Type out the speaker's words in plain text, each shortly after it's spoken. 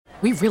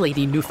We really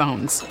need new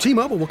phones.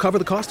 T-Mobile will cover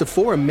the cost of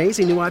 4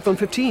 amazing new iPhone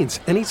 15s,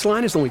 and each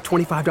line is only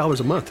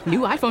 $25 a month. New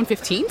iPhone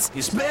 15s?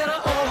 It's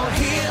better over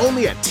here.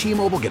 Only at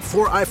T-Mobile, get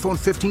 4 iPhone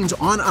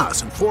 15s on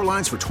us and 4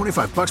 lines for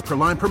 $25 per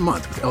line per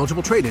month with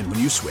eligible trade-in when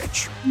you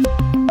switch.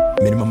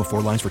 Minimum of 4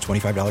 lines for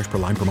 $25 per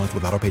line per month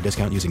with autopay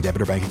discount using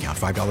debit or bank account.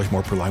 $5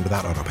 more per line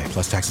without autopay,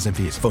 plus taxes and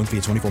fees. Phone fee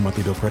at 24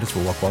 monthly bill credits for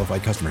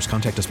well-qualified customers.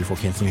 Contact us before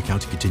canceling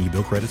account to continue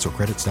bill credits or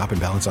credit stop and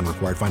balance on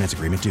required finance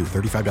agreement due.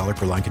 $35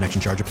 per line connection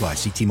charge applies.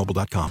 See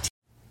T-Mobile.com.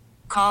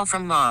 Call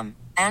from mom.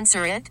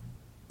 Answer it.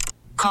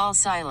 Call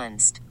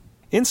silenced.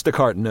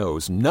 Instacart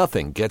knows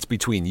nothing gets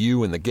between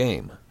you and the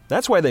game.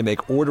 That's why they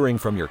make ordering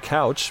from your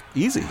couch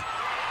easy.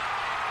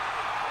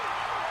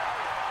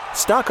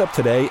 Stock up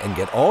today and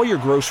get all your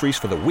groceries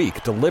for the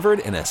week delivered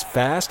in as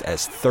fast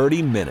as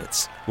 30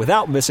 minutes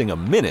without missing a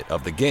minute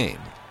of the game.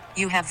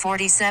 You have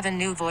 47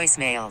 new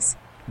voicemails.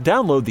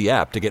 Download the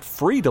app to get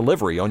free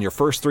delivery on your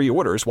first 3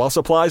 orders while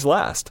supplies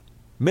last.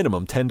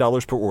 Minimum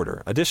 $10 per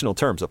order. Additional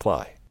terms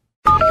apply.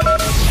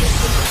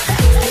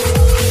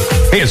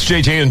 Hey, it's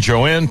JJ and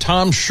Joanne.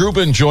 Tom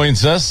Shrubin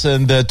joins us.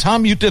 And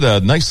Tom, you did a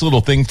nice little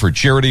thing for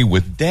charity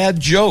with Dad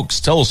Jokes.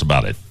 Tell us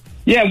about it.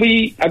 Yeah,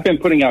 I've been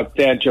putting out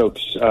dad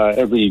jokes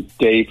every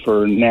day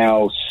for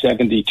now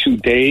 72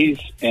 days.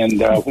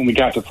 And when we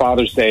got to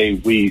Father's Day,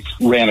 we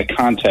ran a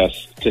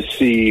contest to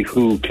see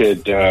who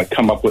could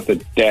come up with a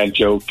dad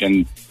joke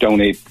and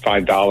donate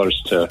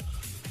 $5 to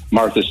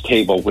Martha's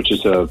Table, which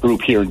is a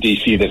group here in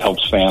D.C. that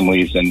helps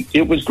families. And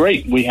it was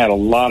great. We had a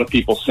lot of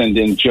people send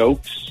in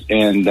jokes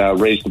and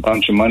raised a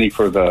bunch of money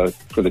for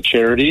the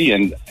charity.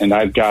 And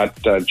I've got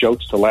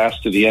jokes to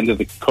last to the end of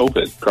the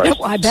COVID crisis.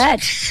 Oh, I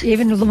bet.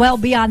 Even well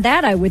beyond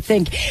that, I would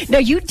think. Now,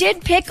 you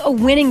did pick a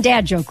winning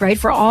dad joke, right?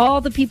 For all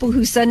the people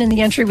who sent in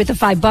the entry with the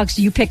 $5,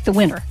 you picked the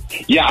winner.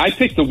 Yeah, I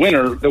picked the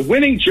winner. The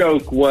winning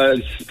joke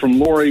was from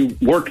Lori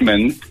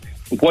Workman.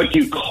 What do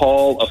you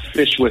call a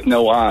fish with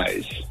no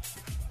eyes?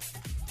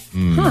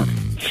 Huh.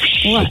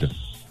 What?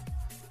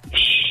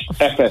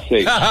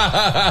 FSH.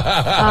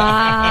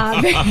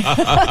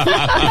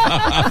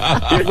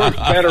 It looks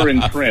better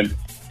in print.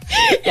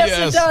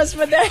 Yes, it does.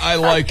 But I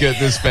like it.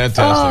 This is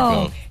fantastic,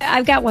 though.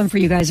 I've got one for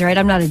you guys, all right?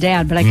 I'm not a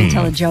dad, but I can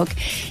tell a joke.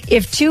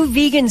 If 2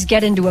 vegans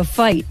get into a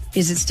fight,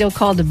 is it still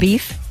called a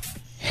beef?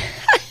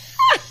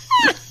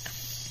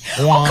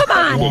 Oh, come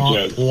on.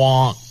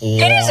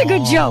 It is a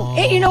good joke.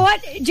 Hey, you know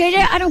what,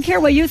 JJ, I don't care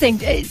what you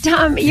think.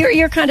 Tom,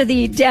 you're kind of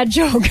the dad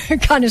joke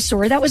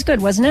connoisseur. That was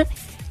good, wasn't it?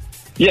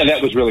 Yeah,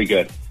 that was really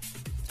good.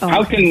 Oh,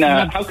 how can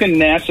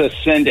NASA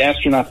send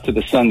astronauts to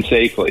the sun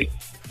safely?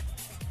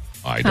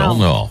 I don't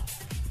know.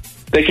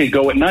 They could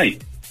go at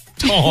night.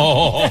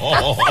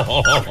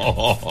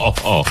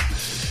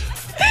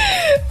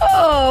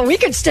 Oh, we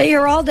could stay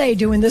here all day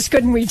doing this,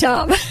 couldn't we,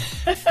 Tom?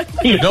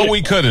 No,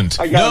 we couldn't.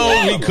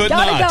 No, we could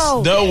not.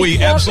 Go. No,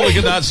 we absolutely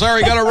could not.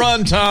 Sorry, got to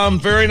run, Tom.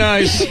 Very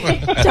nice.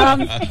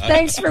 Tom,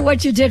 thanks for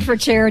what you did for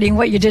charity and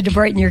what you did to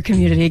brighten your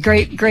community.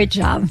 Great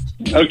job.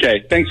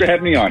 Okay, thanks for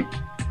having me on.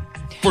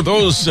 For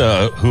those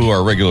who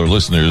are regular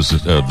listeners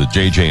of the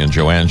JJ and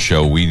Joanne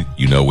show, we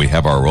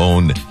have our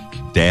own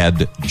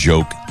dad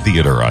joke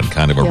theater on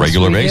kind of a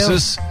regular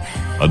basis.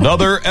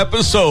 Another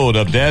episode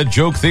of Dad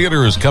Joke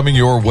Theater is coming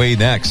your way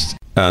next.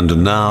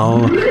 And now,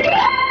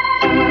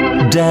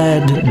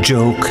 Dad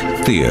Joke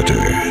Theater.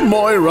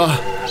 Moira,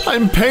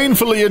 I'm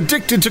painfully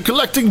addicted to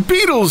collecting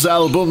Beatles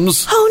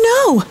albums.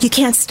 Oh no, you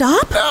can't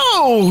stop?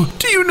 No!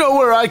 Do you know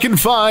where I can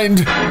find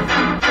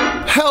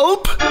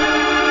help?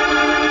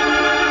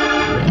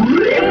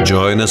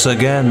 Join us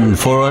again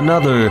for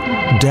another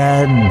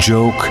Dad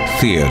Joke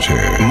Theater.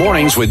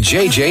 Mornings with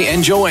JJ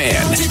and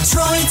Joanne.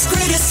 Detroit's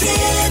greatest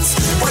hits,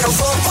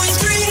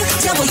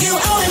 104.3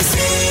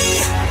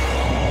 WOMC.